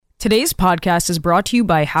Today's podcast is brought to you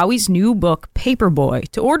by Howie's new book, Paperboy.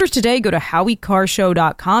 To order today, go to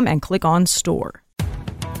howiecarrshow.com and click on store.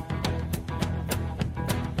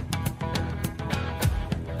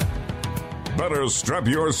 Better strap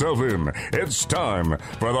yourself in. It's time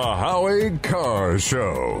for the Howie Carr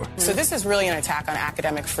Show. So this is really an attack on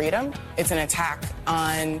academic freedom. It's an attack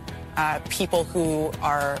on people who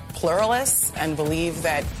are pluralists and believe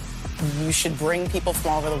that you should bring people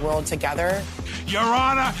from all over the world together. Your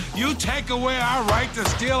Honor, you take away our right to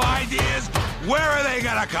steal ideas. Where are they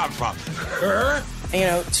going to come from? Her? You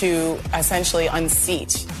know, to essentially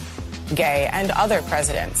unseat Gay and other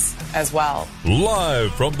presidents as well.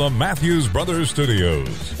 Live from the Matthews Brothers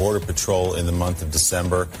Studios. Border Patrol in the month of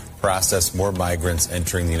December processed more migrants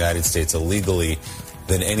entering the United States illegally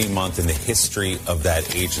than any month in the history of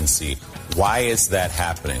that agency. Why is that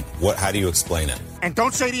happening? How do you explain it? And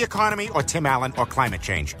don't say the economy or Tim Allen or climate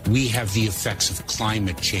change. We have the effects of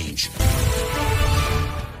climate change.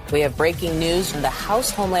 We have breaking news. The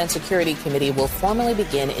House Homeland Security Committee will formally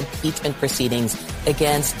begin impeachment proceedings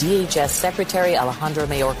against DHS Secretary Alejandro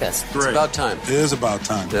Mayorkas. Great. It's about time. It is about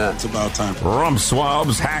time. Yeah. It's about time. Rump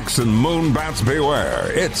swabs, hacks, and moonbats beware.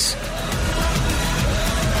 It's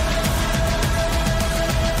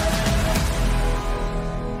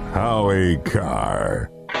Howie Carr.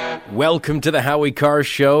 Welcome to the Howie Carr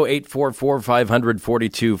Show,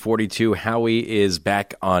 844-500-4242. Howie is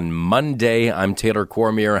back on Monday. I'm Taylor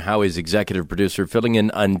Cormier, Howie's executive producer, filling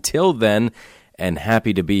in until then, and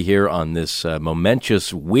happy to be here on this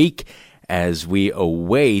momentous week as we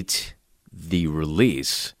await the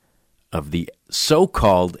release of the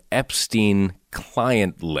so-called Epstein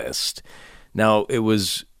client list. Now, it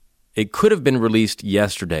could have been released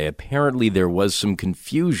yesterday. Apparently, there was some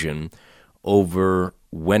confusion over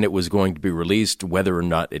when it was going to be released, whether or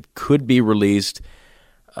not it could be released.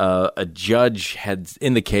 A judge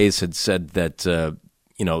in the case had said that the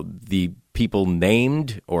people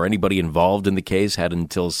named or anybody involved in the case had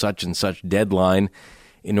until such and such deadline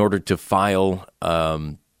in order to file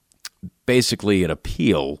basically an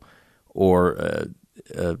appeal or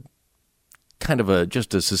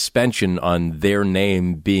just a suspension on their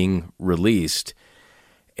name being released.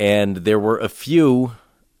 And there were a few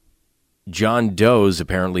John Does,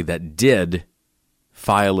 apparently, that did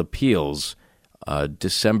file appeals.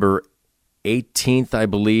 December 18th, I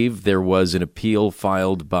believe, there was an appeal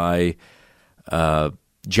filed by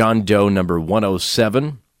John Doe number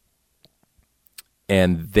 107,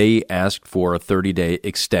 and they asked for a 30-day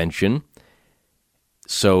extension.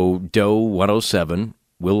 So Doe 107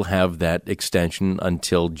 will have that extension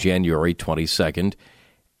until January 22nd,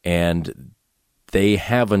 and they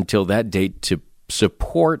have until that date to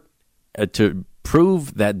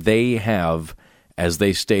prove that they have, as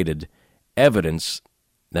they stated, evidence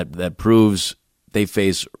that proves they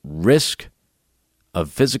face risk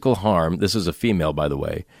of physical harm, this is a female, by the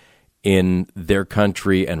way, in their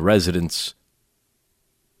country and residence,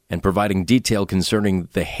 and providing detail concerning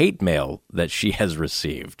the hate mail that she has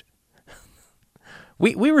received.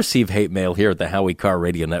 We receive hate mail here at the Howie Carr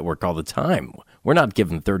Radio Network all the time. We're not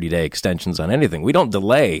given 30-day extensions on anything. We don't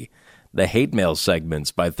delay the hate mail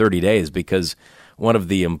segments by 30 days because one of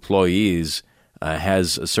the employees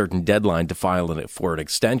has a certain deadline to file for an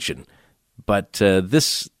extension. But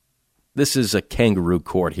this is a kangaroo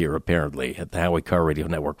court here, apparently, at the Howie Carr Radio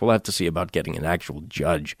Network. We'll have to see about getting an actual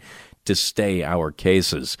judge to stay our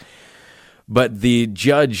cases. But the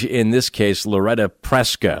judge in this case, Loretta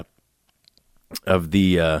Preska of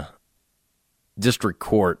the District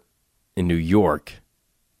Court in New York,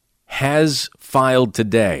 has filed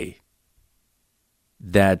today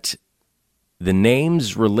that the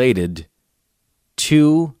names related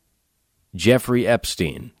to Jeffrey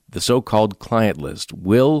Epstein, the so-called client list,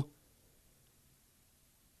 will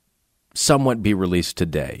somewhat be released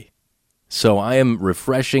today. So I am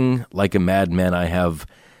refreshing like a madman. I have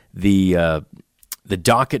the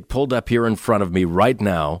docket pulled up here in front of me right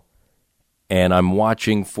now, and I'm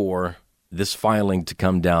watching for this filing to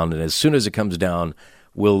come down. And as soon as it comes down,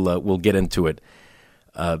 we'll get into it.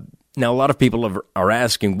 Now, a lot of people are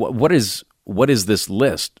asking, what is this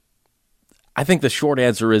list? I think the short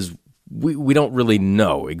answer is we don't really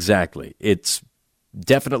know exactly. It's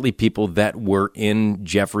definitely people that were in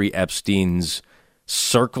Jeffrey Epstein's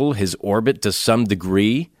circle, his orbit to some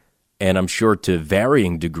degree, and I'm sure to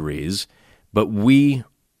varying degrees, but we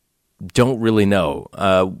don't really know.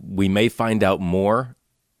 We may find out more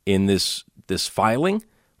in this filing.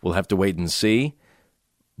 We'll have to wait and see.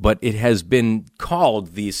 But it has been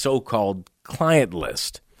called the so-called client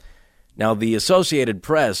list. Now, the Associated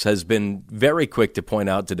Press has been very quick to point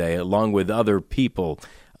out today, along with other people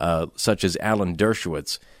such as Alan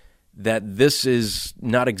Dershowitz, that this is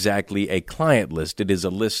not exactly a client list. It is a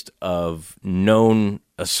list of known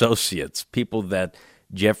associates, people that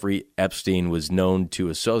Jeffrey Epstein was known to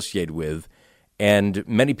associate with. And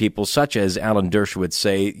many people, such as Alan Dershowitz,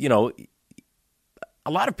 say,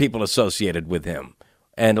 a lot of people associated with him.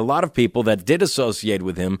 And a lot of people that did associate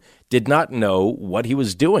with him did not know what he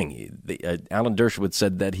was doing. Alan Dershowitz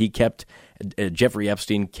said that Jeffrey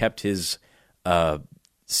Epstein kept his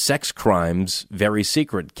sex crimes very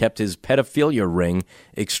secret, kept his pedophilia ring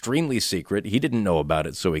extremely secret. He didn't know about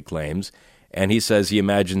it, so he claims. And he says he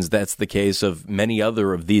imagines that's the case of many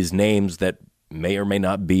other of these names that may or may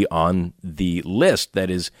not be on the list that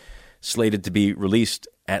is slated to be released,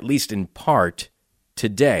 at least in part,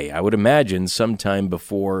 today. I would imagine sometime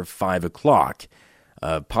before 5 o'clock,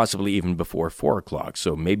 possibly even before 4 o'clock.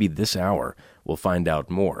 So maybe this hour we'll find out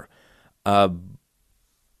more. I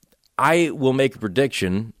will make a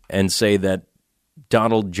prediction and say that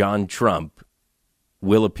Donald John Trump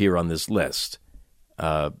will appear on this list.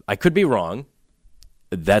 I could be wrong.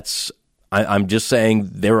 I'm just saying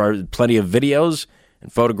there are plenty of videos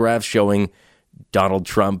and photographs showing Donald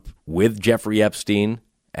Trump with Jeffrey Epstein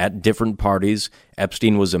at different parties.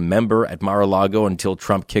 Epstein was a member at Mar-a-Lago until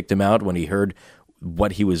Trump kicked him out when he heard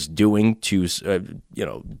what he was doing to,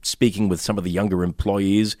 speaking with some of the younger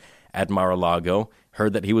employees at Mar-a-Lago,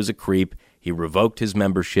 heard that he was a creep. He revoked his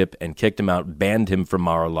membership and kicked him out, banned him from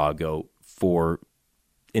Mar-a-Lago for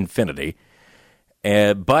infinity.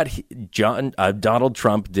 But Donald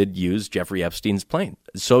Trump did use Jeffrey Epstein's plane.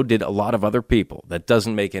 So did a lot of other people. That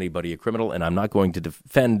doesn't make anybody a criminal, and I'm not going to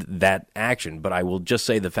defend that action. But I will just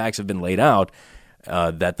say the facts have been laid out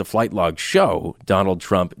that the flight logs show Donald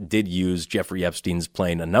Trump did use Jeffrey Epstein's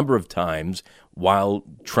plane a number of times while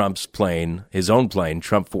Trump's plane, his own plane,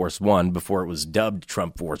 Trump Force One, before it was dubbed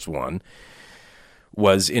Trump Force One,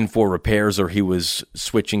 was in for repairs or he was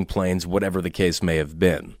switching planes, whatever the case may have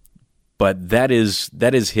been. But that is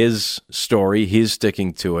his story. He's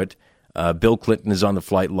sticking to it. Bill Clinton is on the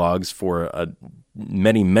flight logs for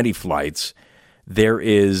many, many flights. There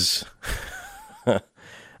is,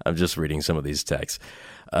 I'm just reading some of these texts.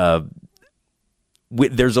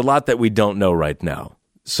 There's a lot that we don't know right now.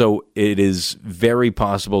 So it is very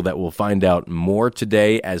possible that we'll find out more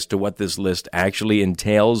today as to what this list actually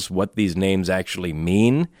entails, what these names actually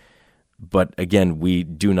mean. But again, we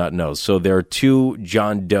do not know. So there are two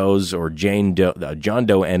John Does or Jane Doe, John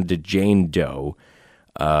Doe and Jane Doe,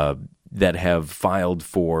 that have filed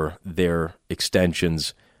for their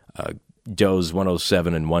extensions, Does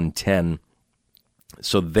 107 and 110.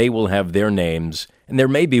 So they will have their names, and there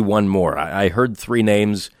may be one more. I heard 3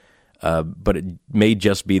 names, but it may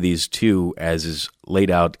just be these 2, as is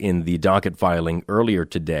laid out in the docket filing earlier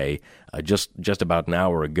today, just about an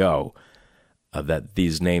hour ago. That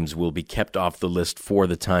these names will be kept off the list for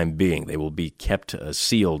the time being. They will be kept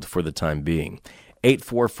sealed for the time being.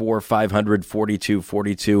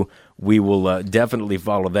 844-500-4242. We will definitely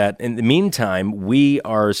follow that. In the meantime, we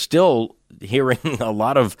are still hearing a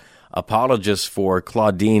lot of apologists for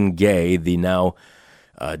Claudine Gay, the now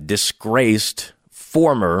disgraced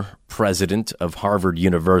former president of Harvard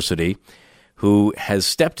University, who has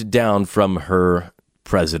stepped down from her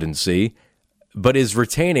presidency but is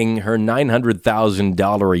retaining her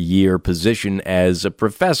 $900,000 a year position as a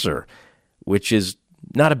professor, which is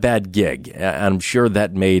not a bad gig. I'm sure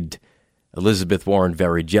that made Elizabeth Warren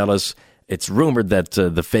very jealous. It's rumored that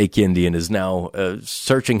the fake Indian is now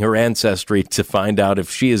searching her ancestry to find out if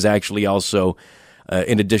she is actually also,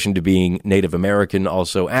 in addition to being Native American,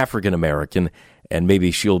 also African American, and maybe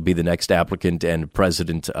she'll be the next applicant and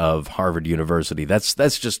president of Harvard University. That's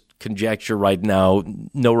just conjecture right now.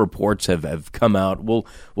 No reports have come out. We'll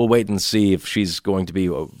wait and see if she's going to be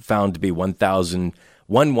found to be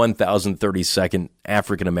 1,032nd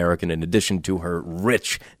African American, in addition to her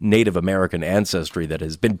rich Native American ancestry that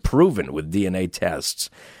has been proven with DNA tests.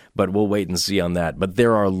 But we'll wait and see on that. But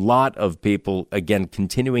there are a lot of people, again,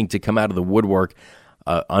 continuing to come out of the woodwork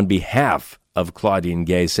on behalf of Claudine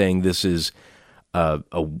Gay, saying this is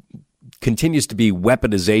continues to be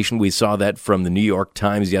weaponization. We saw that from the New York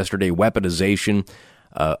Times yesterday, weaponization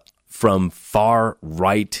from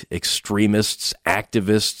far-right extremists,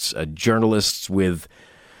 activists, journalists with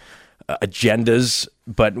agendas.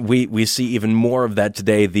 But we see even more of that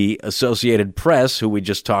today. The Associated Press, who we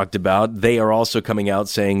just talked about, they are also coming out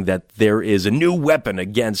saying that there is a new weapon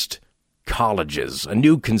against colleges, a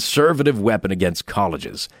new conservative weapon against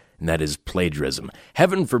colleges, and that is plagiarism.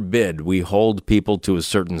 Heaven forbid we hold people to a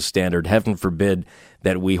certain standard. Heaven forbid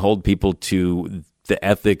that we hold people to the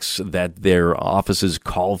ethics that their offices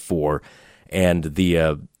call for and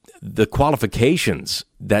the the qualifications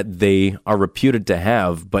that they are reputed to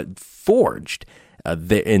have, but forged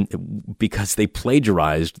because they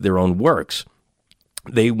plagiarized their own works.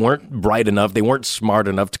 They weren't bright enough, they weren't smart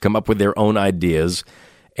enough to come up with their own ideas,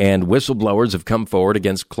 and whistleblowers have come forward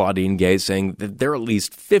against Claudine Gay saying that there are at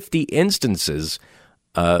least 50 instances,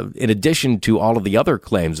 in addition to all of the other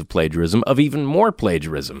claims of plagiarism, of even more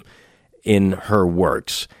plagiarism in her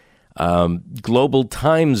works. Global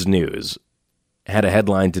Times News had a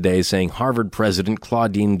headline today saying Harvard President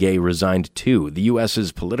Claudine Gay resigned too. The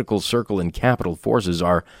U.S.'s political circle and capital forces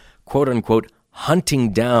are, quote-unquote,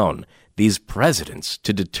 hunting down these presidents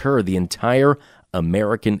to deter the entire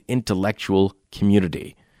American intellectual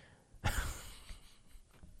community.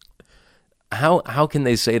 How can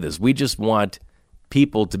they say this? We just want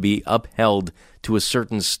people to be upheld to a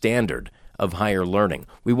certain standard of higher learning.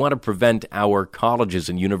 We want to prevent our colleges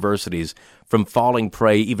and universities from falling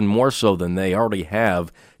prey, even more so than they already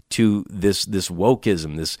have, to this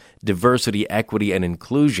wokeism, this diversity, equity, and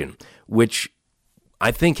inclusion, which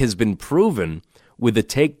I think has been proven with the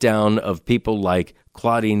takedown of people like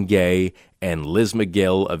Claudine Gay and Liz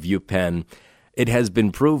McGill of UPenn. It has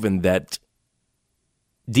been proven that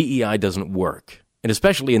DEI doesn't work, and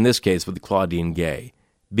especially in this case with Claudine Gay,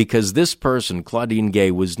 because this person, Claudine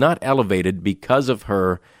Gay, was not elevated because of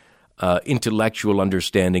her intellectual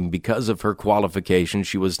understanding, because of her qualifications.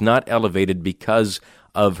 She was not elevated because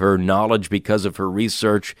of her knowledge, because of her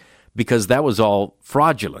research, because that was all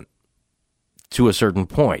fraudulent to a certain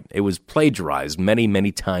point. It was plagiarized many,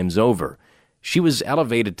 many times over. She was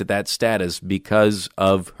elevated to that status because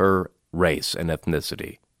of her race and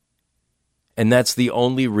ethnicity. And that's the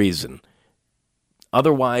only reason.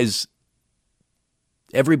 Otherwise,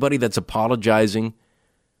 everybody that's apologizing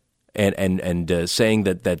and saying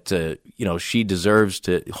that she deserves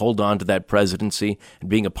to hold on to that presidency and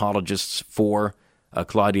being apologists for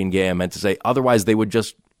Claudine Gay, I meant to say, otherwise they would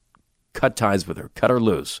just cut ties with her, cut her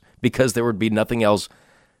loose, because there would be nothing else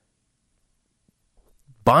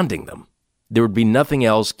bonding them. There would be nothing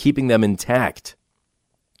else keeping them intact.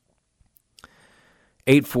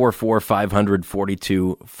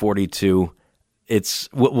 844-500-4242.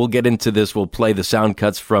 We'll get into this. We'll play the sound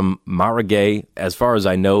cuts from Mara Gay. As far as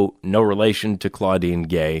I know, no relation to Claudine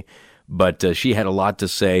Gay, but she had a lot to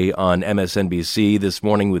say on MSNBC this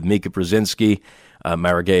morning with Mika Brzezinski.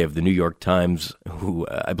 Mara Gay of the New York Times, who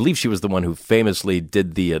I believe she was the one who famously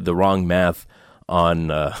did the wrong math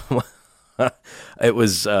on it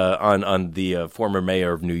was on the former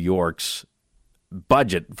mayor of New York's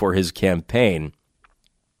budget for his campaign.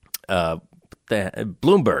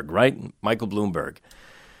 Bloomberg, right? Michael Bloomberg,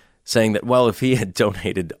 saying that, well, if he had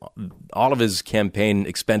donated all of his campaign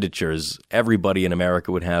expenditures, everybody in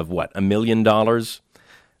America would have, what, $1 million?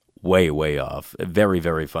 Way, way off. Very,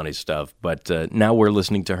 very funny stuff. But now we're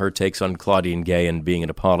listening to her takes on Claudine Gay and being an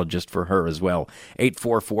apologist for her as well.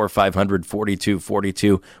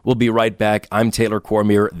 844-500-4242. We'll be right back. I'm Taylor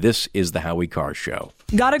Cormier. This is the Howie Carr Show.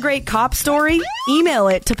 Got a great cop story? Email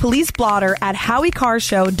it to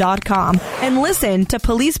policeblotter@howiecarrshow.com and listen to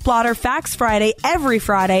Police Blotter Facts Friday every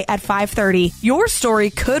Friday at 5:30. Your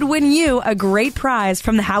story could win you a great prize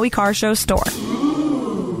from the Howie Carr Show store.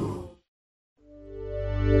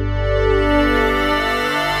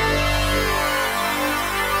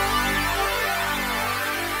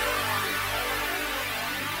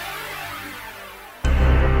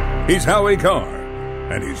 He's Howie Carr,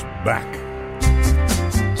 and he's back.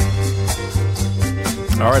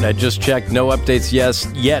 All right, I just checked. No updates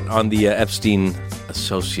yet on the Epstein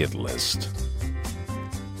associate list.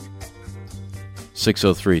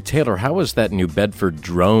 603. Taylor, how was that New Bedford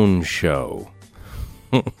drone show?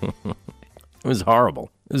 It was horrible.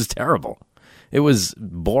 It was terrible. It was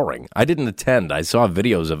boring. I didn't attend. I saw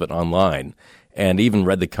videos of it online and even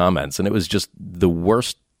read the comments, and it was just the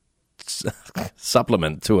worst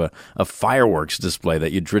supplement to a fireworks display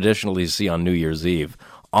that you traditionally see on New Year's Eve.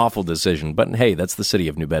 Awful decision, but hey, that's the city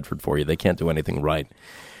of New Bedford for you. They can't do anything right.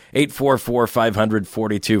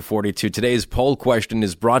 844-500-4242. Today's poll question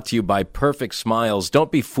is brought to you by Perfect Smiles.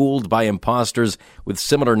 Don't be fooled by imposters with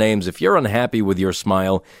similar names. If you're unhappy with your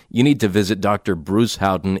smile, you need to visit Dr. Bruce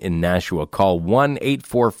Houghton in Nashua. Call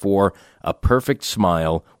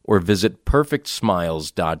 1-844-A-PERFECT-SMILE or visit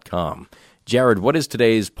perfectsmiles.com. Jared, what is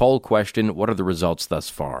today's poll question? What are the results thus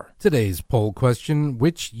far? Today's poll question,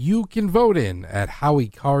 which you can vote in at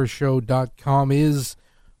howiecarrshow.com, is: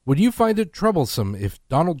 would you find it troublesome if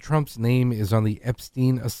Donald Trump's name is on the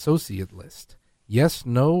Epstein associate list? Yes,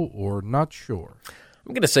 no, or not sure?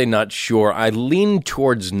 I'm going to say not sure. I lean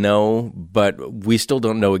towards no, but we still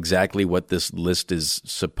don't know exactly what this list is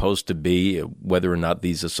supposed to be, whether or not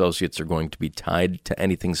these associates are going to be tied to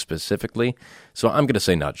anything specifically. So I'm going to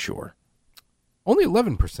say not sure. Only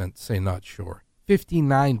 11% say not sure.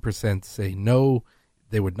 59% say no,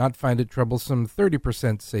 they would not find it troublesome.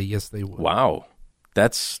 30% say yes, they would. Wow.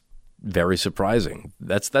 That's very surprising.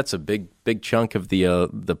 That's a big chunk of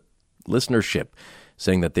the listenership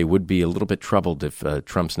saying that they would be a little bit troubled if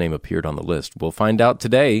Trump's name appeared on the list. We'll find out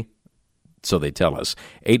today, so they tell us.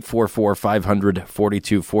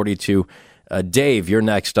 844-500-4242. Dave, you're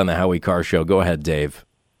next on the Howie Carr Show. Go ahead, Dave.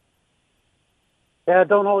 Yeah,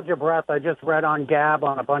 don't hold your breath. I just read on Gab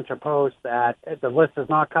on a bunch of posts that the list is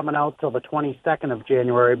not coming out till the 22nd of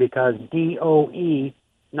January because DOE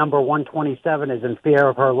number 127 is in fear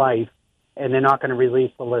of her life, and they're not going to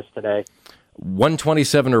release the list today.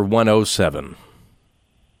 127 or 107?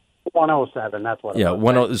 107, that's what it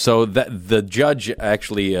was. Yeah, so the judge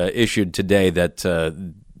actually issued today that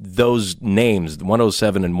those names,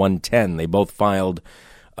 107 and 110, they both filed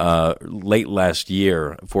late last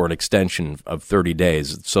year for an extension of 30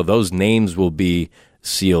 days. So those names will be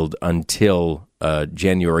sealed until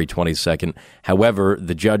January 22nd. However,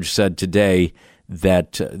 the judge said today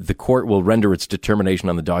that the court will render its determination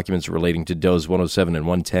on the documents relating to Doe's 107 and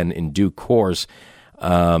 110 in due course.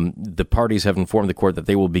 The parties have informed the court that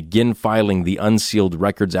they will begin filing the unsealed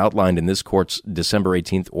records outlined in this court's December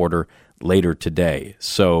 18th order later today.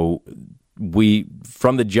 So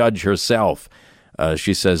from the judge herself,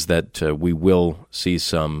 she says that we will see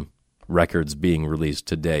some records being released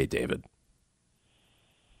today, David.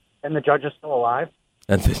 And the judge is still alive?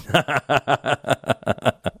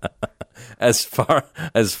 As far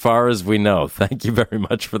as we know. Thank you very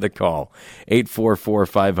much for the call.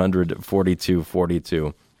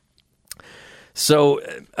 844-500-4242. So,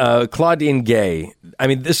 Claudine Gay, I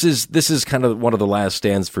mean, this is kind of one of the last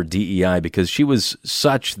stands for DEI because she was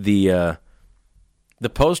such the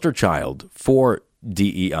poster child for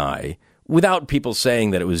DEI without people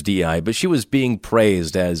saying that it was DEI, but she was being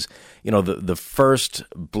praised as, the first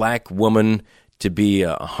black woman to be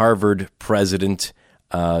a Harvard president,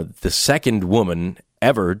 the second woman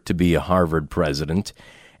ever to be a Harvard president.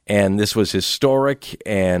 And this was historic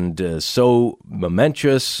and so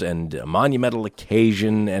momentous and a monumental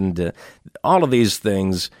occasion and all of these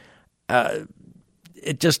things.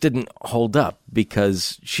 It just didn't hold up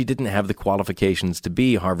because she didn't have the qualifications to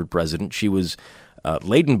be Harvard president. She was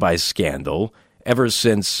laden by scandal ever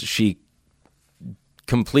since she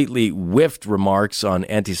completely whiffed remarks on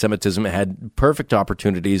anti-Semitism, had perfect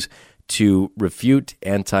opportunities to refute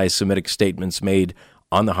anti-Semitic statements made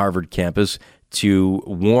on the Harvard campus, to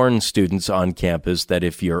warn students on campus that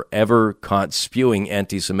if you're ever caught spewing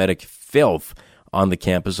anti-Semitic filth on the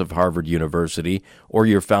campus of Harvard University, or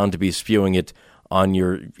you're found to be spewing it on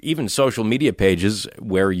your even social media pages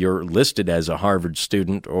where you're listed as a Harvard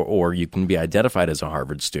student or you can be identified as a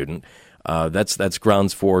Harvard student, that's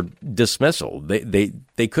grounds for dismissal.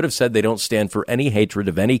 They could have said they don't stand for any hatred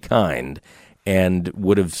of any kind and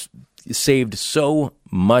would have saved so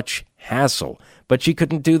much hassle, but she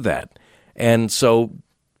couldn't do that. And so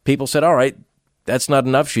people said, all right, that's not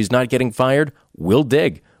enough. She's not getting fired. We'll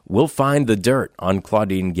dig. We'll find the dirt on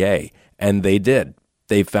Claudine Gay. And they did.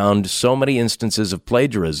 They found so many instances of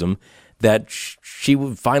plagiarism that she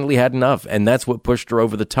finally had enough, and that's what pushed her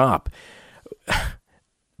over the top.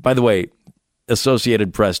 By the way,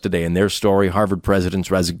 Associated Press today, in their story, Harvard president's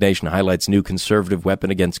resignation highlights new conservative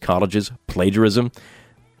weapon against colleges, plagiarism.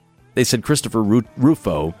 They said Christopher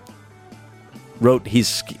Rufo wrote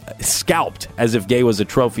he's scalped as if Gay was a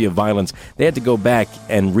trophy of violence. They had to go back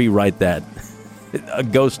and rewrite that. A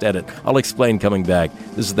ghost edit. I'll explain coming back.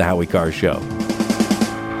 This is the Howie Carr Show.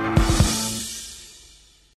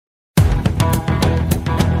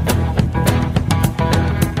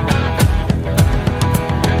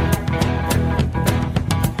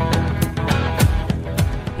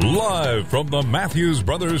 Live from the Matthews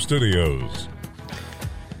Brothers Studios.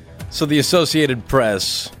 So the Associated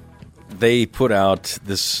Press, they put out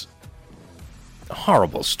this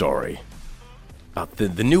horrible story about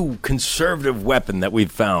the new conservative weapon that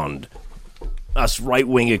we've found. Us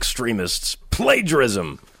right-wing extremists,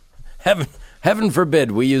 plagiarism. Heaven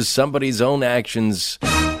forbid we use somebody's own actions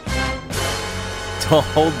to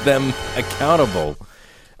hold them accountable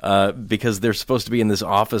because they're supposed to be in this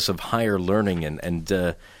office of higher learning and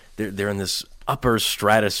they're in this upper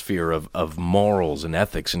stratosphere of morals and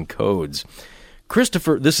ethics and codes.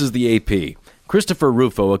 This is the AP. Christopher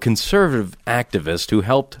Rufo, a conservative activist who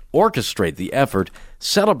helped orchestrate the effort,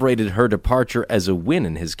 celebrated her departure as a win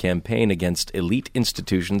in his campaign against elite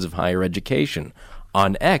institutions of higher education.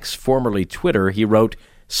 On X, formerly Twitter, he wrote,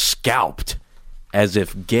 "Scalped, as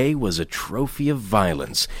if gay was a trophy of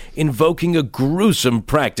violence, invoking a gruesome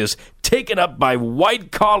practice taken up by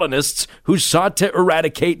white colonists who sought to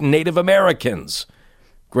eradicate Native Americans."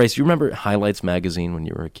 Grace, you remember Highlights magazine when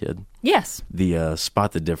you were a kid? Yes. The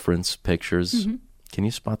spot the difference pictures. Mm-hmm. Can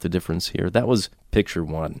you spot the difference here? That was picture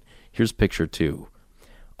 1. Here's picture 2.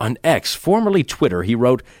 On X, formerly Twitter, he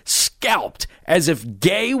wrote, "Scalped, as if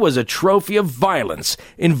gay was a trophy of violence,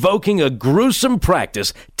 invoking a gruesome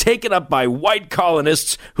practice taken up by white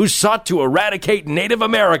colonists who sought to eradicate Native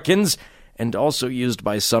Americans and also used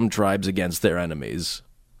by some tribes against their enemies."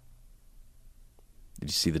 Did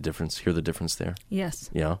you see the difference? Hear the difference there? Yes.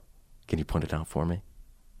 Yeah? Can you point it out for me?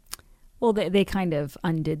 Well, they kind of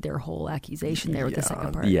undid their whole accusation there with the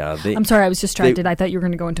second part. Yeah, I'm sorry, I was distracted. I thought you were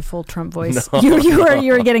going to go into full Trump voice. No.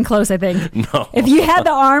 You were getting close, I think. No. If you had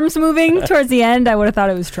the arms moving towards the end, I would have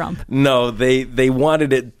thought it was Trump. No, they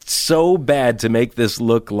wanted it so bad to make this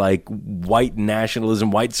look like white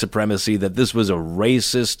nationalism, white supremacy, that this was a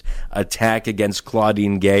racist attack against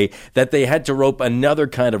Claudine Gay, that they had to rope another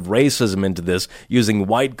kind of racism into this, using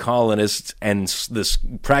white colonists and this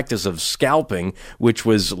practice of scalping, which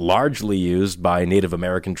was largely used by Native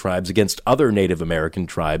American tribes against other Native American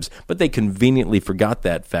tribes, but they conveniently forgot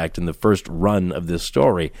that fact in the first run of this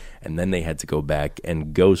story, and then they had to go back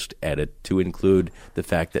and ghost edit to include the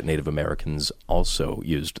fact that Native Americans also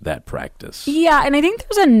used that practice. Yeah, and I think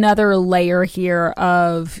there's another layer here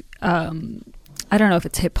of, I don't know if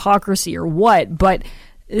it's hypocrisy or what, but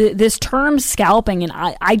this term scalping, and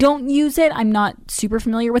I don't use it. I'm not super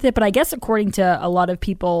familiar with it, but I guess according to a lot of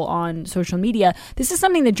people on social media, this is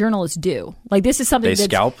something that journalists do. Like, this is something they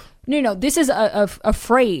scalp? No, this is a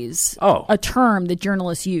phrase, a term that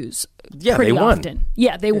journalists use. Yeah, pretty they won. often.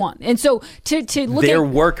 Yeah, they won. And so to look their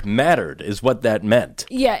at work mattered is what that meant.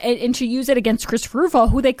 Yeah, and to use it against Christopher Rufo,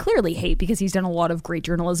 who they clearly hate because he's done a lot of great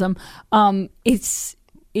journalism,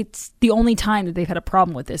 it's the only time that they've had a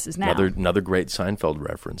problem with this is now. Another great Seinfeld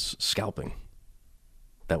reference, scalping.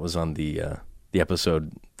 That was on the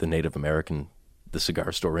episode, The Native American, the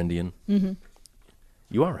cigar store Indian. Mm-hmm.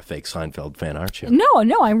 You are a fake Seinfeld fan, aren't you?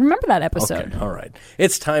 No, I remember that episode. Okay, all right.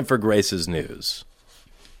 It's time for Grace's news.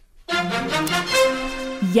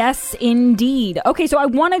 Yes, indeed. Okay, so I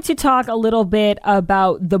wanted to talk a little bit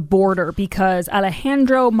about the border because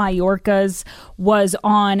Alejandro Mayorkas was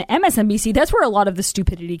on MSNBC. That's where a lot of the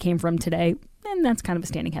stupidity came from today. And that's kind of a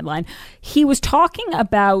standing headline. He was talking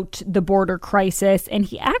about the border crisis, and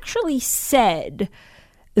he actually said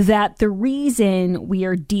that the reason we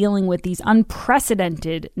are dealing with these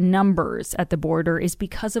unprecedented numbers at the border is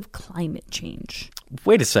because of climate change.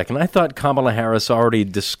 Wait a second. I thought Kamala Harris already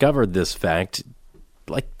discovered this fact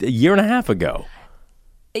like a year and a half ago.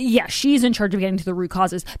 Yeah, she's in charge of getting to the root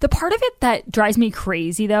causes. The part of it that drives me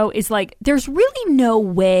crazy, though, is like there's really no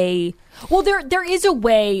way. Well, there is a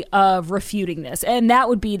way of refuting this, and that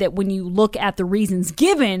would be that when you look at the reasons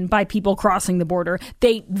given by people crossing the border,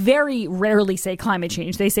 they very rarely say climate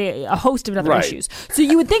change. They say a host of other issues. So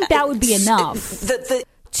you would think that would be enough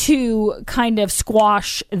to kind of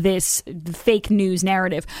squash this fake news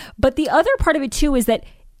narrative. But the other part of it, too, is that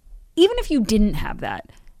even if you didn't have that,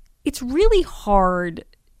 it's really hard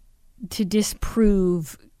to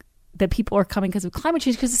disprove that people are coming because of climate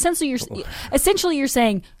change, because essentially you're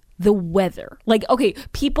saying the weather. Like, okay,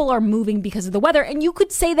 people are moving because of the weather, and you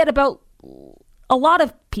could say that about a lot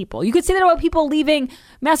of people. You could say that about people leaving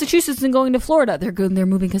Massachusetts and going to Florida. They're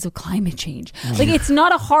moving because of climate change. Like, it's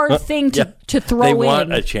not a hard thing to throw in. They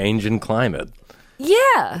want a change in climate.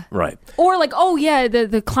 Yeah. Right. Or like, oh yeah,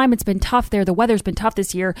 the climate's been tough there. The weather's been tough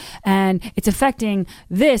this year and it's affecting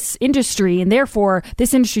this industry, and therefore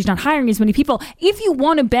this industry's not hiring as many people. If you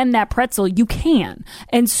want to bend that pretzel, you can.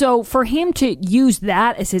 And so for him to use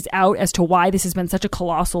that as his out as to why this has been such a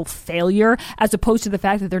colossal failure, as opposed to the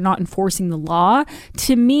fact that they're not enforcing the law,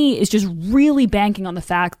 to me is just really banking on the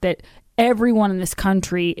fact that everyone in this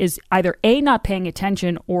country is either A, not paying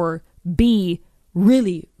attention, or B,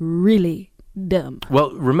 really, really dumb.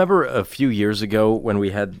 Well, remember a few years ago when we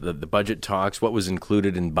had the budget talks, what was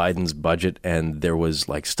included in Biden's budget, and there was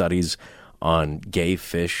like studies on gay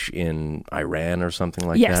fish in Iran or something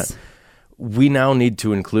like that? We now need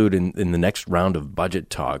to include in the next round of budget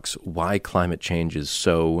talks why climate change is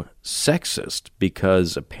so sexist,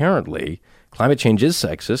 because apparently climate change is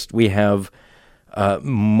sexist. We have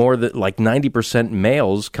more than like 90%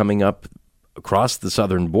 males coming up across the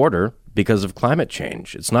southern border because of climate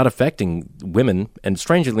change. It's not affecting women and,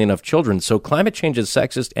 strangely enough, children. So climate change is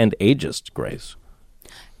sexist and ageist, Grace.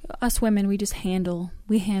 Us women, we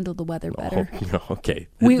handle the weather better. Okay.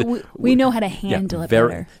 We know how to handle it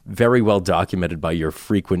better. Very well documented by your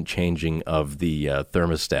frequent changing of the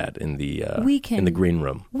thermostat in the green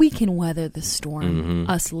room. We can weather the storm,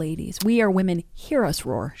 us ladies. We are women. Hear us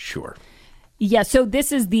roar. Sure. Yeah, so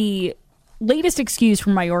this is the latest excuse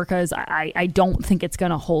from Mayorkas. I don't think it's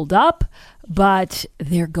going to hold up, but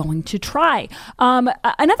they're going to try.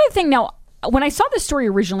 Another thing now, when I saw this story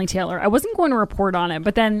originally, Taylor, I wasn't going to report on it,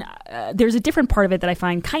 but then there's a different part of it that I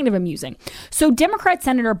find kind of amusing. So Democrat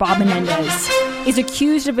Senator Bob Menendez is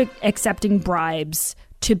accused of accepting bribes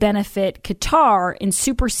to benefit Qatar in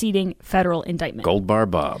superseding federal indictment. Gold bar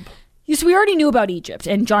Bob. So we already knew about Egypt,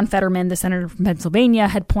 and John Fetterman, the senator from Pennsylvania,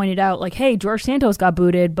 had pointed out, like, hey, George Santos got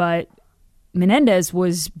booted, but Menendez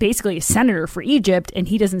was basically a senator for Egypt, and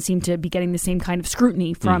he doesn't seem to be getting the same kind of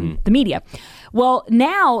scrutiny from the media. Well,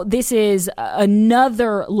 now this is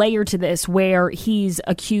another layer to this where he's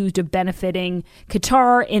accused of benefiting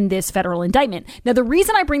Qatar in this federal indictment. Now, the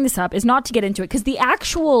reason I bring this up is not to get into it, because the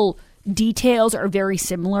actual details are very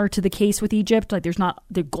similar to the case with Egypt. Like, there's not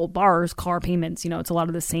the gold bars, car payments, it's a lot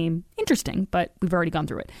of the same. Interesting, but we've already gone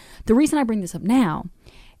through it. The reason I bring this up now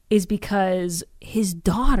is because his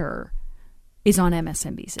daughter is on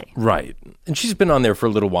MSNBC. Right. And she's been on there for a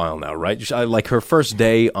little while now, right? Like, her first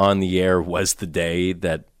day on the air was the day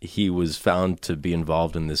that he was found to be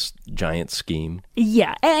involved in this giant scheme.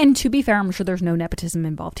 Yeah. And to be fair, I'm sure there's no nepotism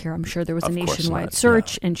involved here. I'm sure there was a nationwide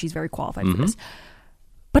search, and she's very qualified for this.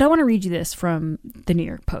 But I want to read you this from the New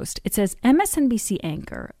York Post. It says, MSNBC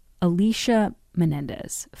anchor Alicia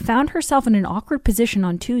Menendez found herself in an awkward position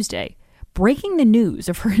on Tuesday, breaking the news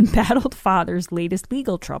of her embattled father's latest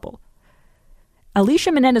legal trouble.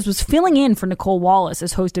 Alicia Menendez was filling in for Nicole Wallace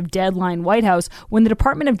as host of Deadline White House when the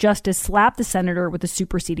Department of Justice slapped the senator with a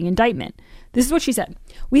superseding indictment. This is what she said.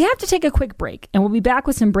 We have to take a quick break, and we'll be back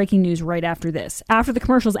with some breaking news right after this. After the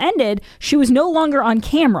commercials ended, she was no longer on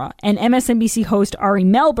camera, and MSNBC host Ari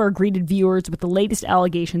Melber greeted viewers with the latest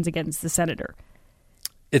allegations against the senator.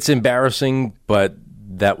 It's embarrassing, but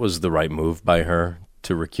that was the right move by her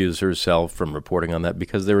to recuse herself from reporting on that,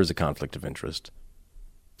 because there is a conflict of interest.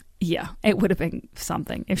 Yeah, it would have been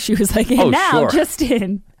something if she was like, hey, now, just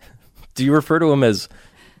in. Do you refer to him as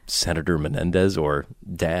Senator Menendez or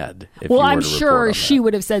Dad? Well, I'm sure she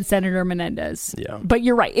would have said Senator Menendez. Yeah. But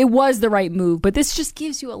you're right. It was the right move. But this just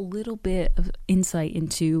gives you a little bit of insight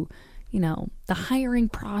into, the hiring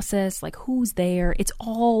process, like who's there. It's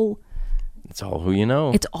all who you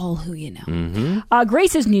know. It's all who you know.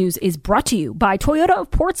 Grace's News is brought to you by Toyota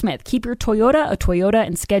of Portsmouth. Keep your Toyota a Toyota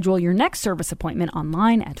and schedule your next service appointment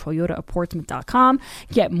online at toyotaofportsmouth.com.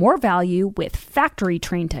 Get more value with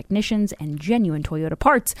factory-trained technicians and genuine Toyota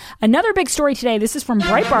parts. Another big story today. This is from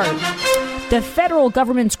Breitbart. The federal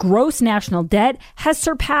government's gross national debt has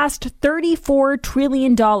surpassed $34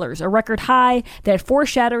 trillion, a record high that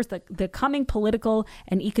foreshadows the coming political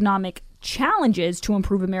and economic challenges to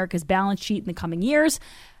improve America's balance sheet in the coming years.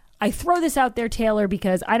 I throw this out there, Taylor,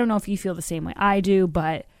 because I don't know if you feel the same way I do,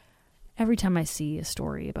 but every time I see a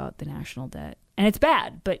story about the national debt, and it's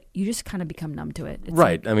bad, but you just kind of become numb to it. It's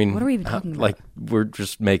right. Like, I mean, what are we even talking about? Like, we're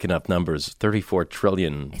just making up numbers. 34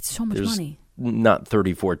 trillion. It's so much money. Not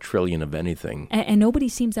 34 trillion of anything. And nobody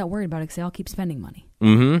seems that worried about it because they all keep spending money.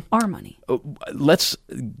 Our money. Let's,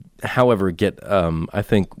 however, get, I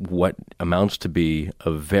think, what amounts to be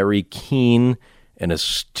a very keen and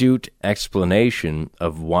astute explanation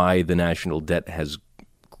of why the national debt has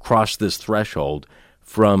crossed this threshold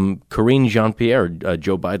from Karine Jean-Pierre,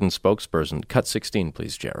 Joe Biden's spokesperson. Cut 16,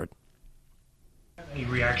 please, Jared. Any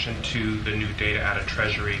reaction to the new data out of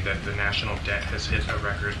Treasury that the national debt has hit a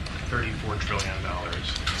record $34 trillion?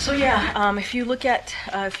 So yeah, if you look at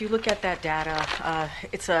that data,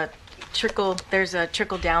 it's a trickle. There's a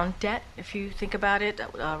trickle down debt. If you think about it,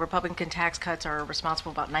 Republican tax cuts are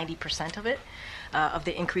responsible about 90% of it. Of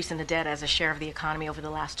the increase in the debt as a share of the economy over the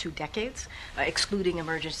last 2 decades, excluding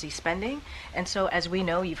emergency spending. And so, as we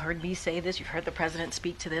know, you've heard me say this, you've heard the president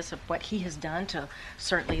speak to this, of what he has done to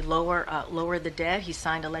certainly lower the debt. He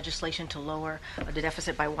signed a legislation to lower the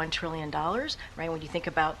deficit by $1 trillion, right? When you think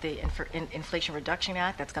about the Inflation Reduction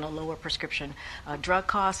Act, that's going to lower prescription drug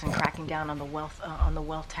costs and cracking down on the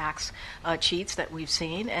wealth tax cheats that we've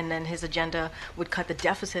seen. And then his agenda would cut the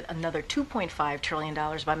deficit another $2.5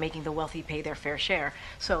 trillion by making the wealthy pay their fair share.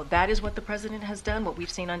 So that is what the president has done, what we've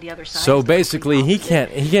seen on the other side. So basically,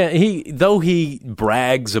 though he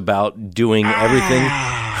brags about doing everything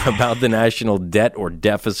about the national debt or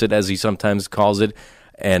deficit, as he sometimes calls it,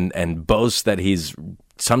 and boasts that he's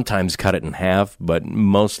sometimes cut it in half, but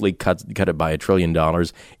mostly cut it by $1 trillion.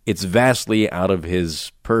 It's vastly out of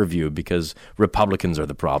his purview because Republicans are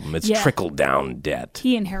the problem. It's trickle-down debt.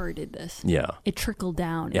 He inherited this. Yeah. It trickled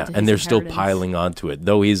down. Yeah, into and his they're still inheritance. piling onto it.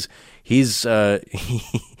 Though he's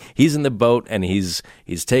in the boat and he's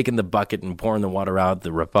taking the bucket and pouring the water out.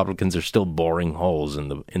 The Republicans are still boring holes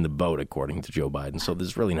in the boat, according to Joe Biden. So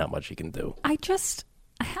there's really not much he can do. I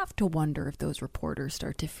have to wonder if those reporters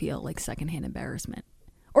start to feel like secondhand embarrassment.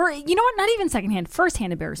 Or, you know what, not even secondhand,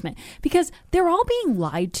 firsthand embarrassment. Because they're all being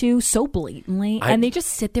lied to so blatantly, and they just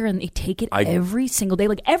sit there and they take it every single day.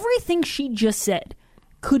 Like, everything she just said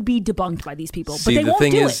could be debunked by these people, but they won't do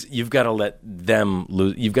it. See, the thing is, you've got to let them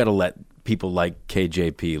lose. You've got to let people like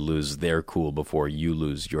KJP lose their cool before you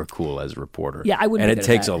lose your cool as a reporter. Yeah, I wouldn't. And it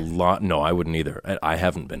takes a lot. No, I wouldn't either. I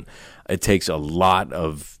haven't been. It takes a lot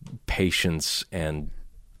of patience and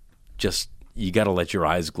just... You got to let your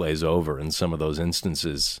eyes glaze over in some of those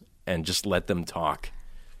instances and just let them talk.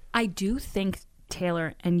 I do think,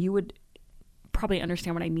 Taylor, and you would probably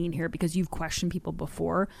understand what I mean here because you've questioned people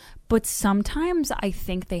before, but sometimes I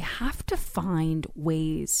think they have to find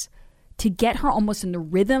ways to get her almost in the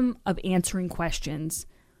rhythm of answering questions,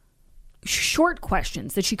 short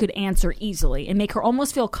questions that she could answer easily and make her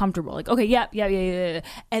almost feel comfortable. Like, okay, yeah.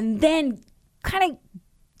 And then kind of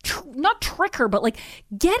not trick her, but like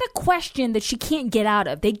get a question that she can't get out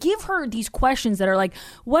of. They give her these questions that are like,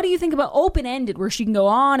 what do you think about open-ended, where she can go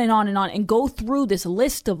on and on and on and go through this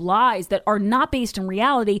list of lies that are not based in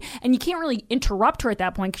reality, and you can't really interrupt her at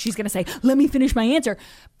that point because she's going to say, let me finish my answer.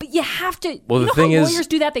 But you have to, well, you know the thing how is, lawyers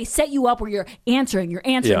do that? They set you up where you're answering,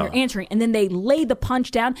 and then they lay the punch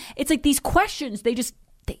down. It's like these questions, they just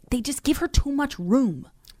give her too much room.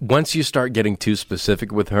 Once you start getting too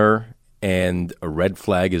specific with her, and a red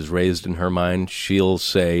flag is raised in her mind, she'll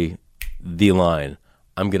say the line,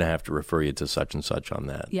 I'm going to have to refer you to such and such on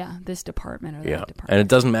that. Yeah, this department or that department. And it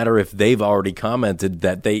doesn't matter if they've already commented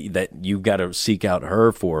that you've got to seek out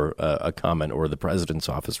her for a comment or the president's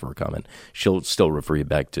office for a comment. She'll still refer you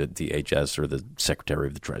back to DHS or the Secretary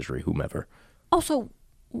of the Treasury, whomever. Also,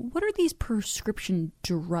 what are these prescription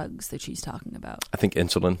drugs that she's talking about? I think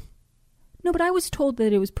insulin. No, but I was told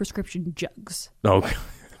that it was prescription jugs. Oh,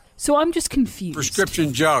 so I'm just confused.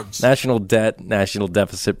 Prescription jugs. National debt, national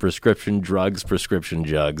deficit, prescription drugs, prescription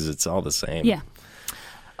jugs. It's all the same. Yeah.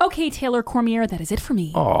 Okay, Taylor Cormier, that is it for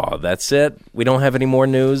me. Oh, that's it? We don't have any more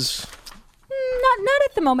news? Not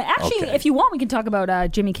at the moment. Actually, Okay. if you want, we can talk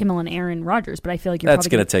about Jimmy Kimmel and Aaron Rodgers, but I feel like That's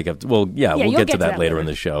going to take up... Well, yeah, we'll you'll get to that later in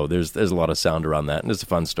the show. There's a lot of sound around that, and it's a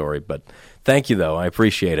fun story. But thank you, though. I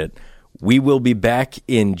appreciate it. We will be back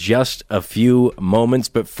in just a few moments,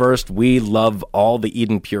 but first, we love all the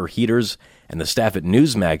Eden Pure heaters, and the staff at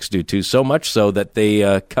Newsmax do too, so much so that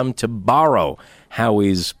they come to borrow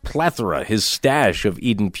Howie's plethora, his stash of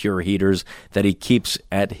Eden Pure heaters that he keeps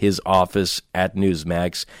at his office at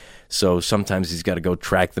Newsmax. So sometimes he's got to go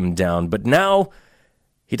track them down. But now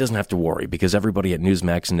he doesn't have to worry because everybody at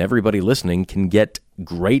Newsmax and everybody listening can get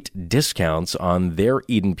great discounts on their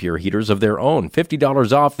Eden Pure heaters of their own.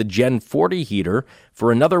 $50 off the Gen 40 heater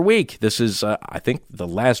for another week. This is, I think, the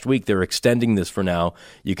last week. They're extending this for now.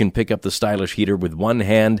 You can pick up the stylish heater with one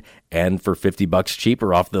hand and for $50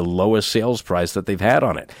 cheaper off the lowest sales price that they've had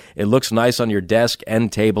on it. It looks nice on your desk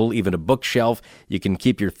and table, even a bookshelf. You can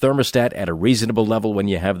keep your thermostat at a reasonable level when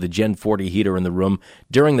you have the Gen 40 heater in the room.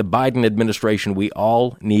 During the Biden administration, we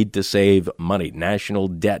all need to save money. National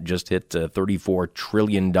debt just hit $34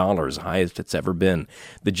 trillion, highest it's ever been.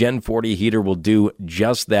 The Gen 40 heater will do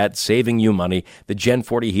just that, saving you money. The Gen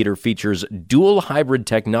 40 heater features dual hybrid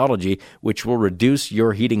technology, which will reduce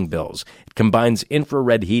your heating bills. It combines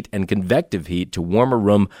infrared heat and convective heat to warm a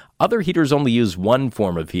room. Other heaters only use one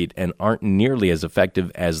form of heat and aren't nearly as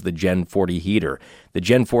effective as the Gen 40 heater. The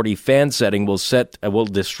Gen 40 fan setting will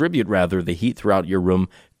distribute the heat throughout your room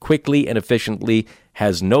quickly and efficiently,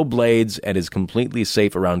 has no blades, and is completely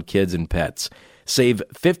safe around kids and pets. Save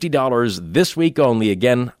 $50 this week only.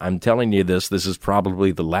 Again, I'm telling you this is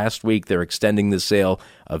probably the last week they're extending the sale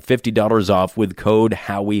of $50 off with code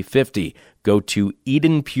Howie50. Go to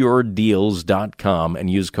EdenPureDeals.com and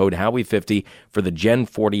use code Howie50 for the Gen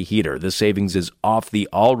 40 heater. The savings is off the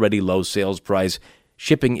already low sales price.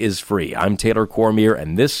 Shipping is free. I'm Taylor Cormier,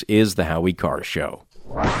 and this is The Howie Carr Show.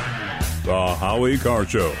 The Howie Carr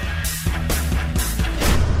Show.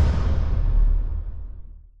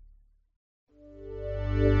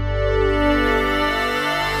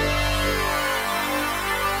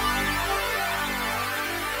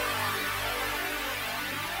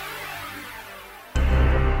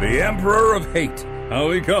 The Emperor of Hate,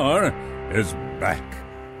 Howie Carr, is back.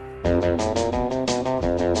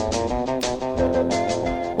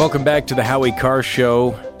 Welcome back to the Howie Carr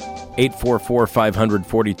Show,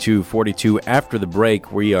 844-500-4242. After the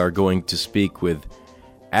break, we are going to speak with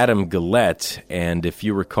Adam Gillette, and if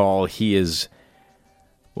you recall, he's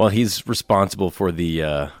responsible for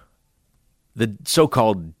the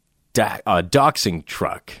so-called doxing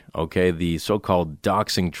truck, okay? The so-called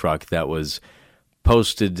doxing truck that was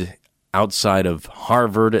posted outside of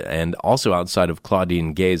Harvard and also outside of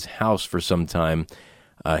Claudine Gay's house for some time.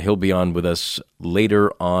 He'll be on with us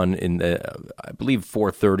later on in, I believe,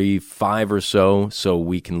 4:35 or so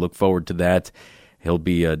we can look forward to that. He'll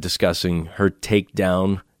be discussing her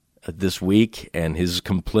takedown this week and his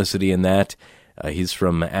complicity in that. He's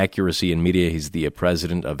from Accuracy in Media. He's the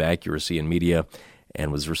president of Accuracy in Media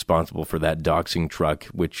and was responsible for that doxing truck,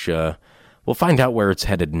 which we'll find out where it's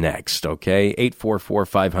headed next, okay?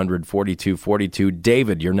 844-500-4242.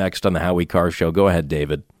 David, you're next on the Howie Carr Show. Go ahead,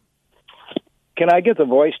 David. Can I get the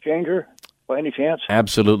voice changer by any chance?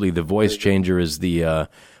 Absolutely. The voice changer is the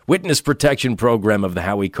witness protection program of the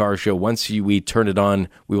Howie Carr Show. Once we turn it on,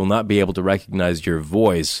 we will not be able to recognize your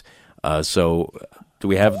voice. So do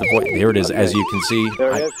we have the voice? Here it is. As you can see,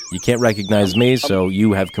 you can't recognize me, so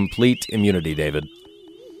you have complete immunity, David.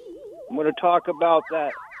 I'm going to talk about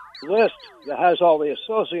that list that has all the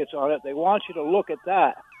associates on it. They want you to look at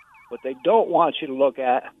that. What they don't want you to look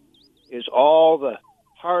at is all the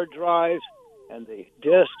hard drives and the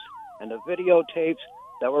discs and the videotapes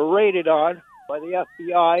that were raided on by the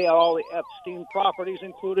FBI at all the Epstein properties,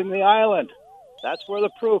 including the island. That's where the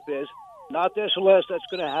proof is, not this list that's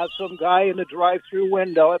going to have some guy in the drive-through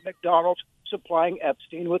window at McDonald's supplying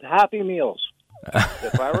Epstein with Happy Meals.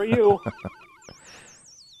 If I were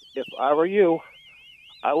you,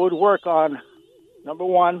 I would work on, number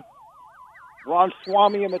one, Ron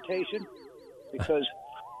Swamy imitation, because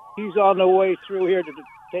he's on the way through here to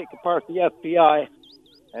take apart the FBI,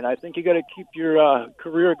 and I think you got to keep your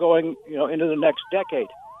career going, into the next decade.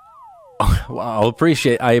 Well, I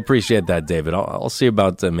appreciate that, David. I'll see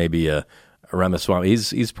about maybe Ramaswamy.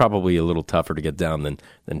 He's probably a little tougher to get down than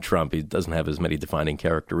Trump. He doesn't have as many defining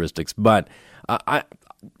characteristics. But I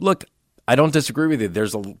don't disagree with you.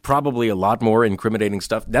 There's probably a lot more incriminating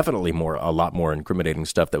stuff. Definitely a lot more incriminating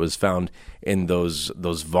stuff that was found in those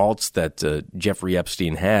vaults that Jeffrey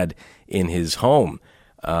Epstein had in his home.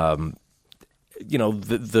 I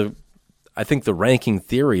think the ranking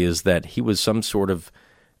theory is that he was some sort of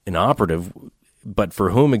an operative, but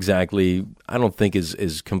for whom exactly, I don't think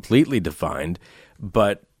is completely defined.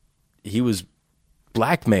 But he was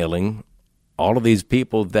blackmailing all of these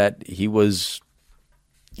people that he was,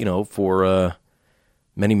 for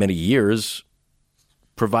many, many years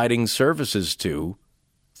providing services to,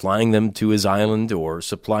 flying them to his island or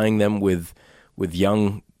supplying them with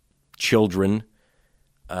young children.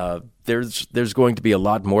 There's going to be a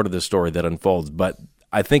lot more to the story that unfolds, but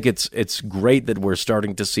I think it's great that we're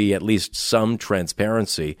starting to see at least some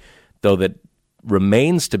transparency, though that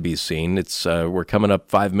remains to be seen. It's we're coming up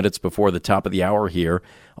 5 minutes before the top of the hour here.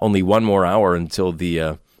 Only one more hour until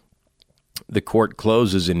the court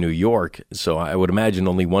closes in New York, so I would imagine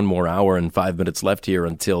only one more hour and 5 minutes left here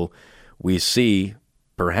until we see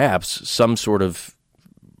perhaps some sort of,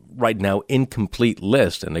 right now, incomplete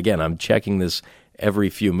list. And again, I'm checking this every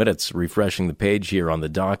few minutes, refreshing the page here on the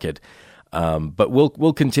docket. But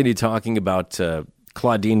we'll continue talking about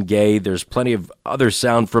Claudine Gay. There's plenty of other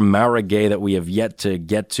sound from Mara Gay that we have yet to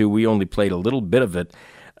get to. We only played a little bit of it.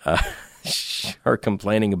 Her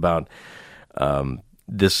complaining about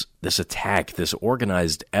this attack, this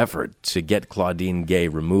organized effort to get Claudine Gay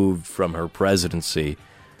removed from her presidency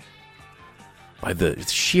by the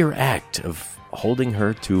sheer act of holding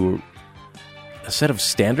her to a set of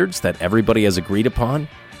standards that everybody has agreed upon.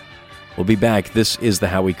 We'll be back. This is the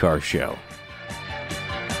Howie Carr Show.